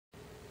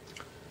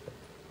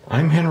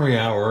I'm Henry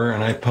Auer,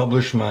 and I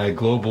publish my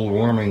global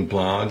warming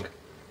blog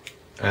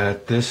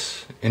at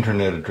this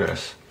internet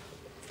address.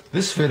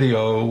 This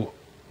video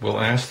will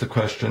ask the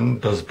question,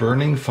 does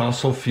burning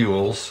fossil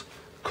fuels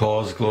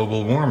cause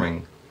global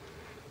warming?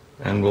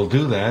 And we'll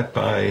do that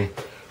by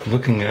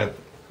looking at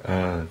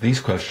these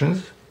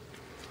questions.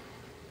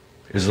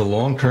 Is the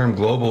long-term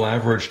global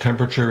average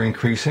temperature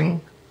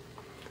increasing?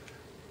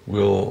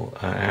 We'll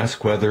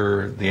ask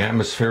whether the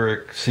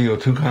atmospheric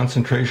CO2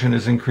 concentration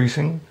is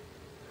increasing.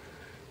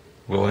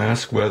 We'll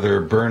ask whether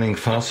burning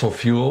fossil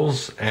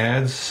fuels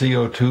adds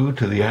CO2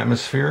 to the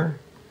atmosphere.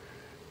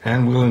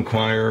 And we'll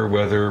inquire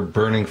whether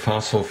burning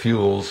fossil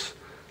fuels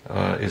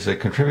is a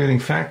contributing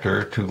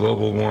factor to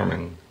global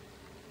warming.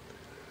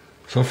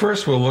 So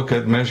first we'll look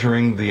at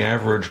measuring the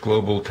average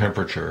global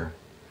temperature.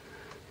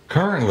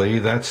 Currently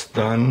that's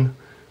done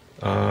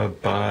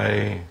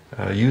by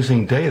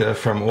using data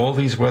from all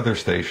these weather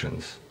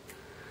stations.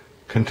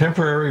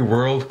 Contemporary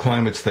world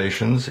climate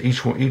stations,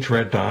 each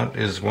red dot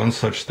is one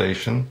such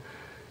station,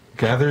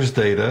 gathers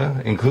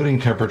data, including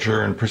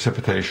temperature and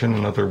precipitation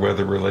and other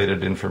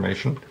weather-related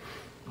information,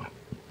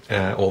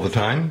 all the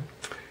time.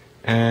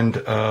 And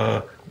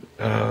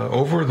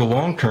over the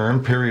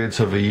long-term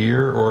periods of a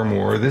year or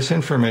more, this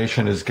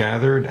information is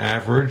gathered,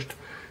 averaged,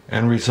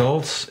 and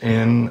results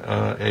in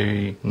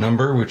a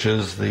number which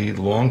is the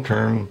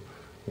long-term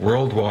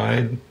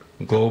worldwide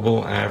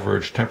global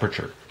average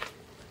temperature.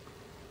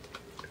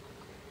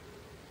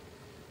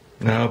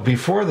 Now,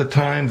 before the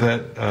time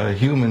that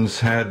humans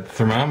had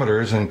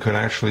thermometers and could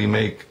actually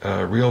make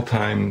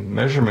real-time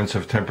measurements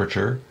of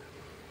temperature,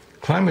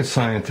 climate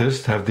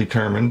scientists have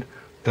determined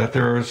that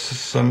there are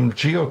some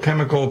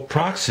geochemical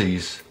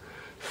proxies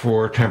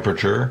for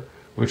temperature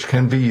which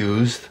can be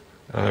used,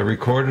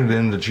 recorded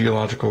in the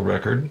geological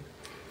record,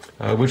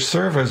 which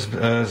serve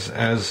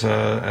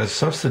as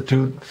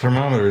substitute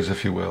thermometers,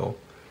 if you will.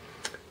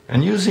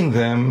 And using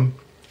them,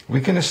 we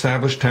can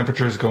establish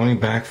temperatures going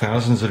back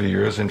thousands of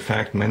years, in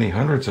fact, many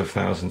hundreds of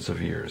thousands of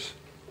years.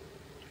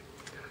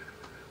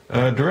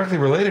 A directly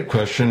related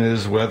question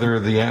is whether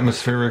the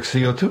atmospheric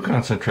CO2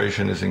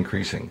 concentration is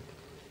increasing.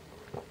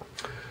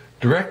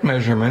 Direct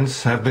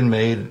measurements have been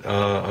made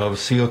of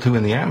CO2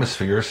 in the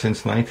atmosphere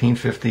since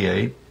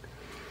 1958,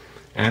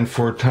 and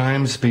for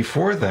times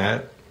before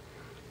that,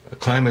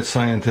 climate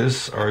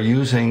scientists are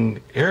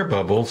using air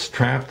bubbles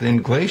trapped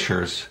in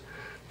glaciers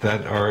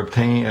that are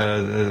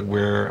obtained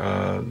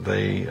where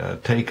they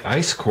take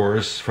ice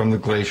cores from the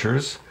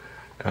glaciers,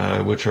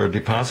 which are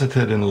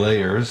deposited in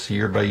layers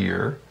year by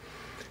year,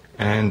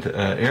 and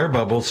air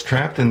bubbles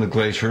trapped in the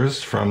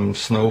glaciers from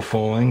snow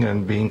falling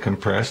and being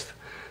compressed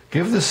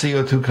give the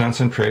CO2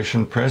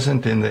 concentration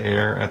present in the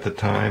air at the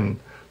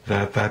time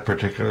that that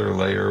particular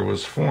layer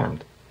was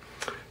formed.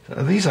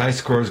 These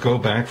ice cores go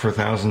back for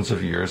thousands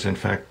of years, in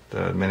fact,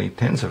 many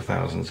tens of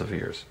thousands of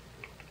years.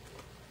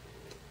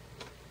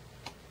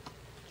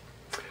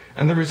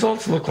 And the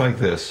results look like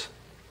this.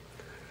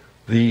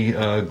 The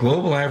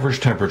global average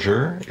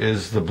temperature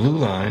is the blue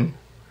line,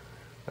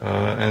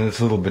 and it's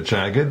a little bit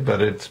jagged,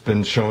 but it's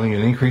been showing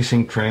an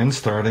increasing trend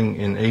starting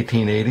in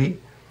 1880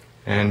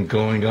 and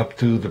going up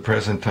to the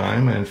present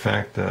time, in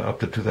fact, up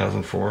to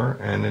 2004,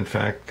 and in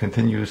fact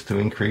continues to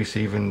increase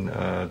even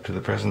to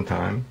the present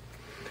time.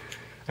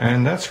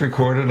 And that's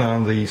recorded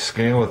on the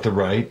scale at the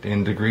right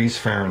in degrees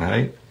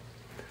Fahrenheit.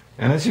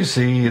 And as you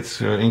see, it's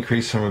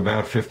increased from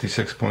about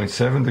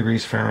 56.7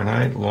 degrees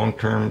Fahrenheit,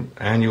 long-term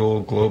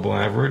annual global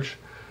average,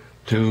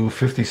 to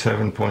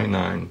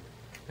 57.9,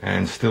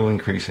 and still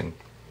increasing.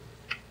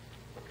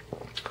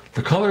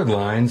 The colored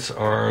lines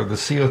are the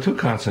CO2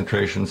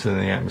 concentrations in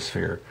the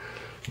atmosphere.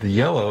 The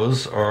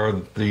yellows are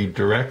the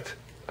direct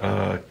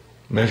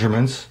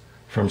measurements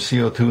from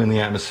CO2 in the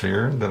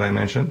atmosphere that I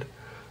mentioned,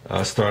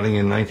 starting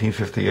in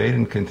 1958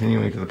 and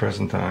continuing to the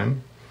present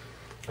time.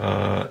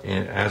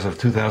 As of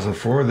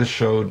 2004, this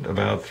showed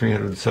about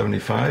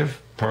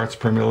 375 parts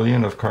per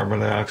million of carbon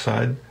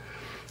dioxide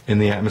in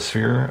the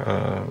atmosphere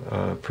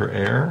per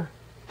air,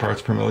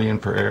 parts per million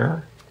per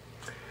air.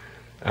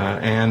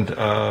 And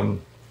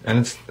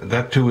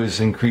that too is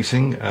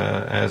increasing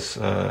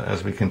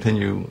as we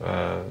continue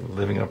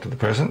living up to the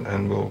present,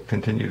 and will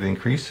continue to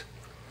increase.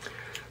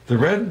 The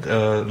red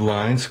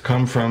lines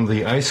come from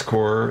the ice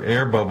core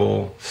air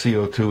bubble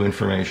CO2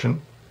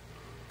 information.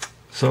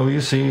 So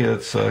you see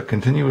it's a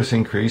continuous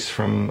increase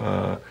from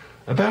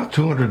about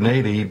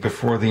 280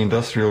 before the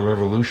Industrial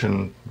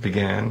Revolution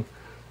began.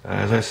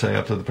 As I say,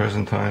 up to the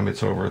present time,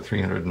 it's over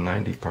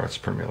 390 parts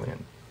per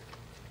million.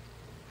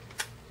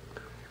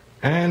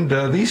 And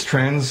these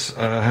trends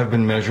have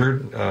been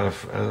measured,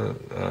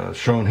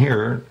 shown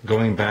here,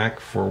 going back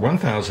for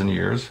 1,000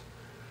 years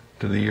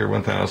to the year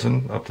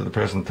 1000, up to the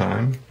present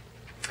time.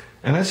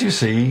 And as you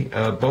see,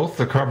 both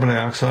the carbon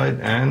dioxide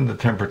and the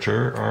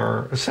temperature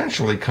are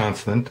essentially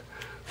constant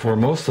for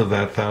most of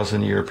that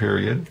 1,000-year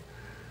period,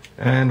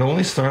 and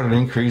only started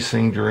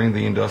increasing during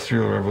the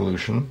Industrial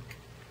Revolution.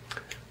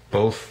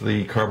 Both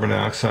the carbon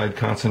dioxide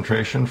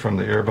concentration from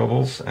the air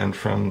bubbles and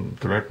from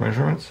direct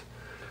measurements,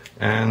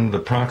 and the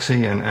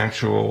proxy and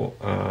actual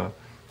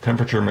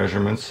temperature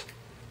measurements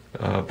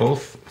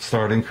both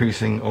start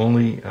increasing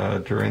only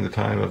during the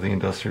time of the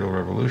Industrial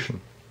Revolution.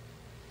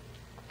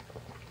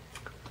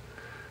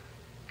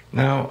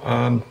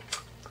 Now,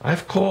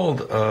 I've called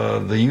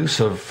the use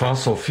of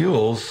fossil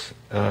fuels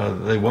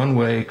the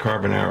one-way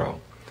carbon arrow.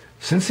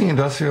 Since the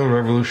Industrial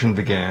Revolution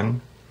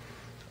began,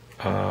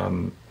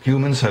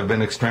 humans have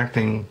been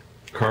extracting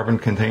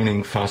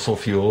carbon-containing fossil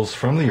fuels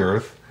from the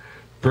earth,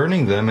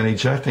 burning them and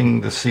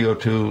ejecting the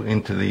CO2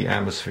 into the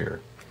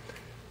atmosphere.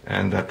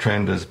 And that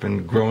trend has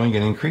been growing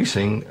and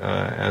increasing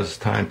as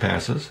time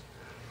passes.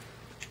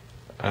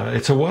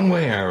 It's a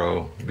one-way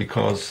arrow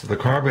because the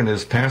carbon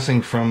is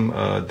passing from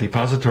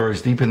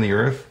depositories deep in the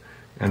earth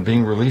and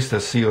being released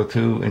as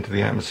CO2 into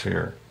the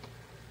atmosphere.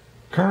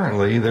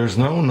 Currently, there's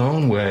no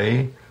known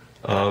way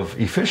of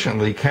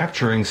efficiently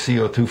capturing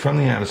CO2 from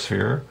the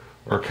atmosphere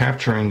or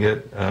capturing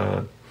it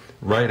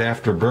right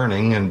after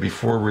burning and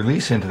before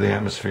release into the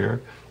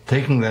atmosphere,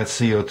 taking that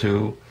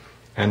CO2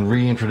 and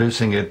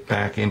reintroducing it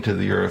back into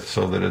the earth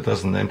so that it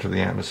doesn't enter the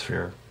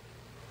atmosphere.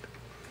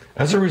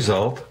 As a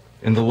result,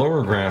 in the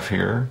lower graph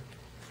here,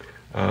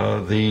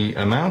 the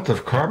amount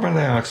of carbon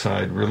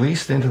dioxide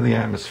released into the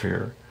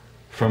atmosphere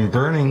from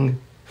burning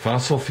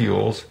fossil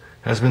fuels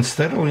has been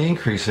steadily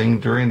increasing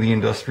during the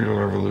Industrial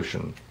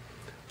Revolution.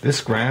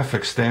 This graph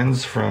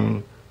extends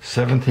from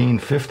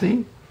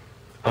 1750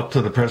 up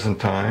to the present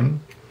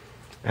time,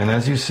 and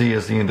as you see,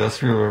 as the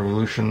Industrial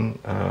Revolution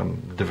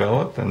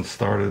developed and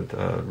started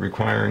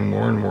requiring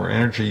more and more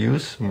energy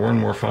use, more and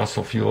more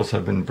fossil fuels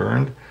have been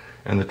burned,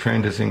 and the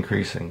trend is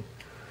increasing.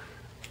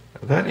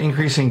 That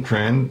increasing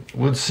trend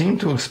would seem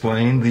to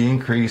explain the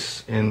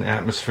increase in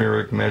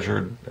atmospheric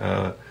measured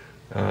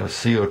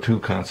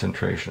CO2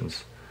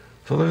 concentrations.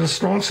 So there's a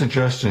strong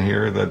suggestion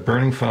here that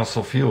burning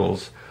fossil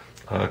fuels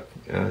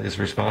is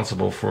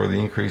responsible for the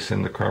increase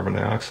in the carbon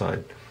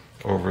dioxide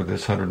over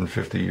this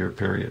 150-year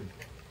period.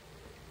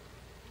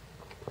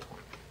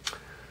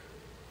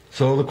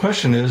 So the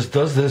question is,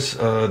 does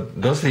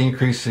the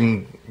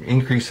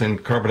increase in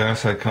carbon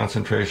dioxide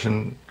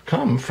concentration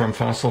come from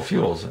fossil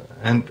fuels?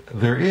 And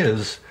there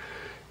is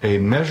a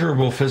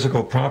measurable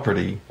physical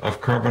property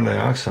of carbon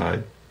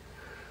dioxide,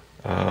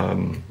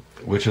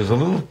 which is a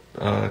little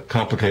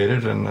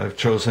complicated, and I've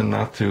chosen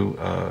not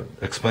to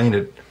explain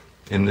it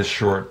in this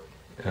short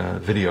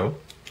video.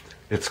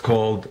 It's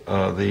called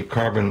the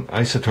carbon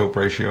isotope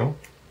ratio.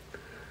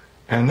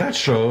 And that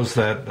shows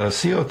that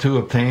CO2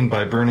 obtained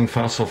by burning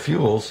fossil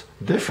fuels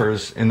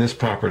differs in this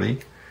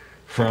property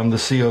from the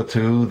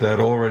CO2 that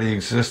already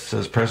exists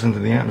as present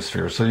in the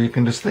atmosphere. So you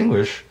can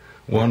distinguish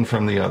one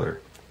from the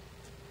other.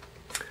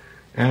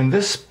 And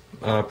this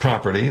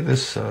property,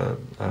 this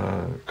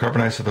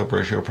carbon isotope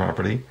ratio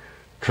property,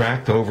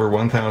 tracked over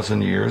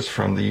 1,000 years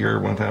from the year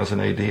 1000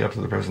 AD up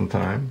to the present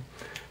time,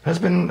 has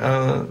been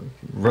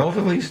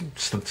relatively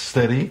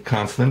steady,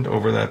 constant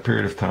over that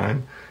period of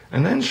time,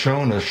 and then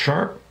shown a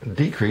sharp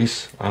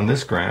decrease on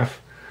this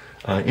graph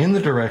in the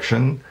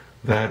direction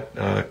that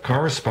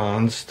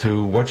corresponds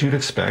to what you'd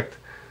expect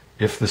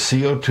if the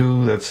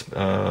CO2 that's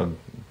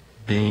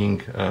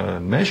being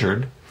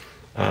measured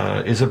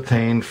is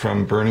obtained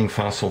from burning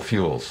fossil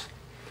fuels.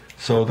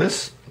 So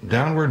this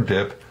downward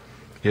dip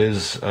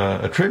is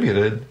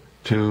attributed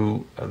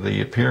to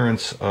the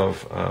appearance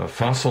of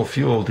fossil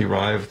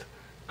fuel-derived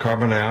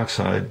carbon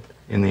dioxide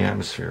in the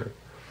atmosphere.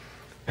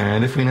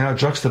 And if we now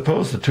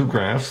juxtapose the two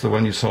graphs, the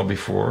one you saw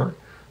before,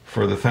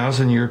 for the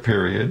 1,000-year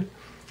period,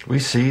 we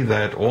see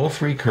that all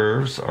three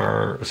curves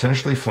are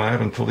essentially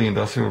flat until the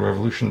Industrial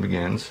Revolution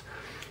begins.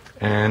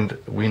 And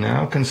we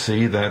now can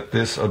see that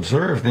this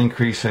observed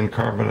increase in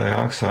carbon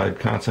dioxide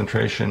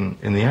concentration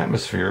in the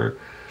atmosphere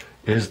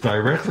is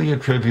directly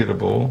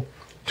attributable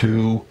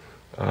to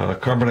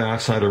carbon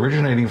dioxide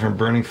originating from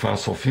burning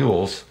fossil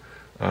fuels,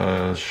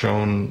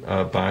 shown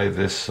by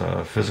this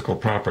physical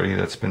property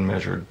that's been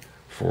measured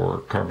for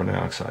carbon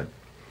dioxide.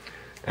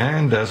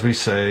 And as we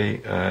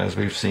say, as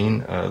we've seen,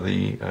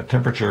 the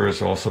temperature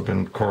has also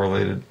been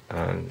correlated,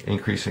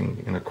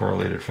 increasing in a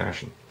correlated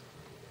fashion.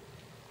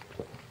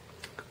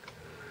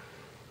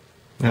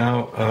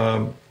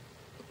 Now,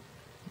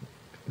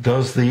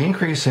 does the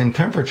increase in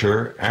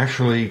temperature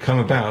actually come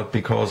about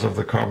because of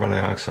the carbon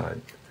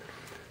dioxide?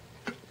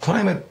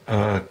 Carbon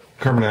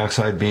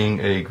dioxide being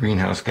a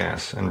greenhouse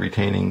gas and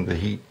retaining the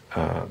heat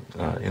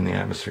in the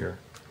atmosphere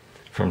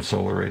from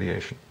solar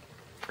radiation.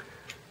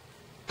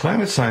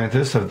 Climate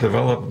scientists have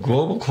developed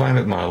global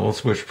climate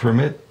models which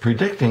permit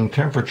predicting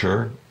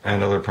temperature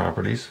and other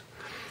properties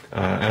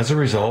as a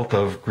result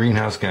of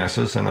greenhouse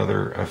gases and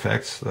other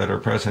effects that are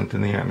present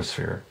in the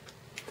atmosphere.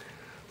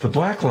 The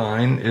black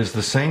line is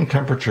the same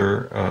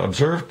temperature,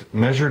 observed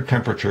measured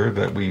temperature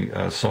that we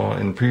saw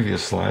in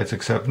previous slides,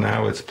 except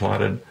now it's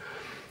plotted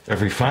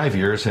every 5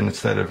 years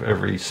instead of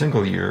every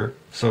single year,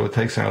 so it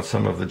takes out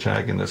some of the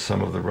jaggedness,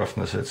 some of the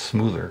roughness, it's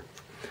smoother.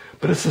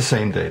 But it's the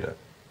same data.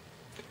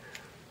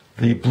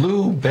 The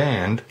blue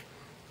band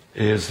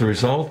is the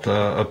result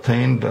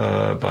obtained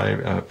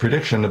by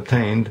prediction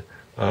obtained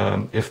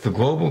if the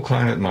global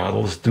climate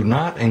models do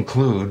not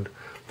include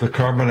the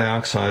carbon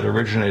dioxide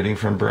originating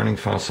from burning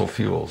fossil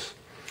fuels.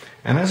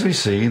 And as we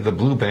see, the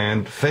blue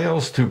band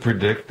fails to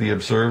predict the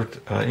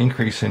observed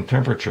increase in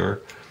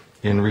temperature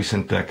in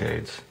recent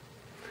decades.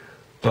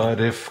 But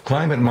if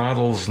climate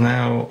models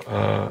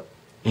now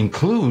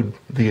include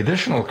the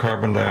additional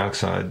carbon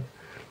dioxide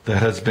that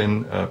has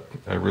been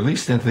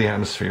released into the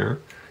atmosphere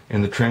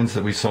in the trends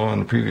that we saw in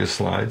the previous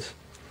slides,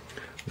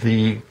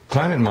 the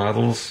climate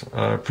models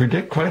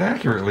predict quite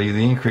accurately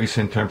the increase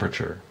in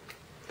temperature.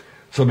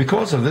 So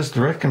because of this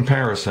direct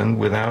comparison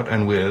without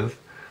and with,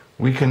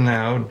 we can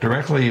now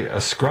directly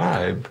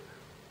ascribe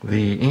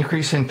the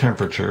increase in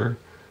temperature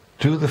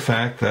to the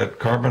fact that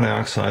carbon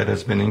dioxide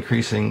has been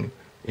increasing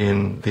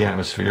in the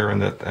atmosphere,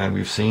 and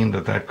we've seen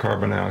that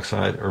carbon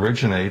dioxide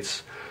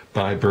originates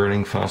by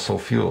burning fossil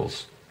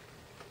fuels.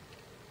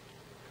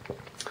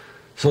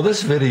 So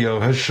this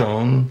video has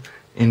shown,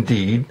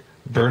 indeed,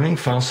 burning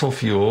fossil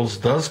fuels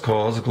does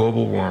cause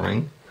global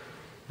warming,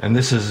 and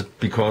this is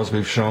because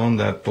we've shown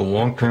that the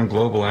long-term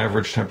global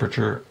average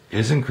temperature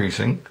is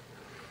increasing.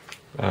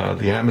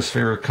 The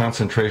atmospheric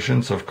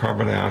concentrations of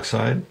carbon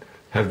dioxide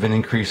have been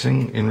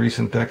increasing in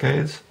recent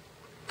decades.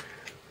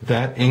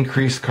 That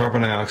increased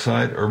carbon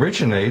dioxide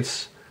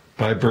originates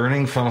by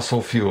burning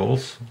fossil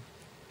fuels,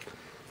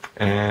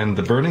 and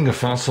the burning of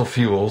fossil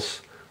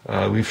fuels,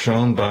 we've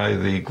shown by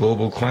the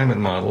global climate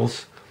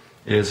models,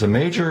 is a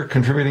major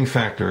contributing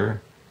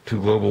factor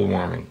to global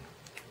warming.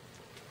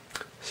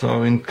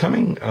 So in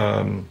coming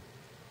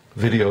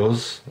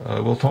videos,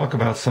 we'll talk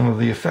about some of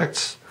the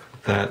effects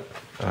that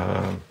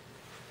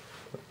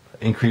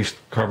increased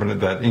carbon,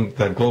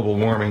 that global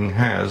warming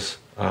has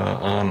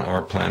on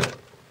our planet.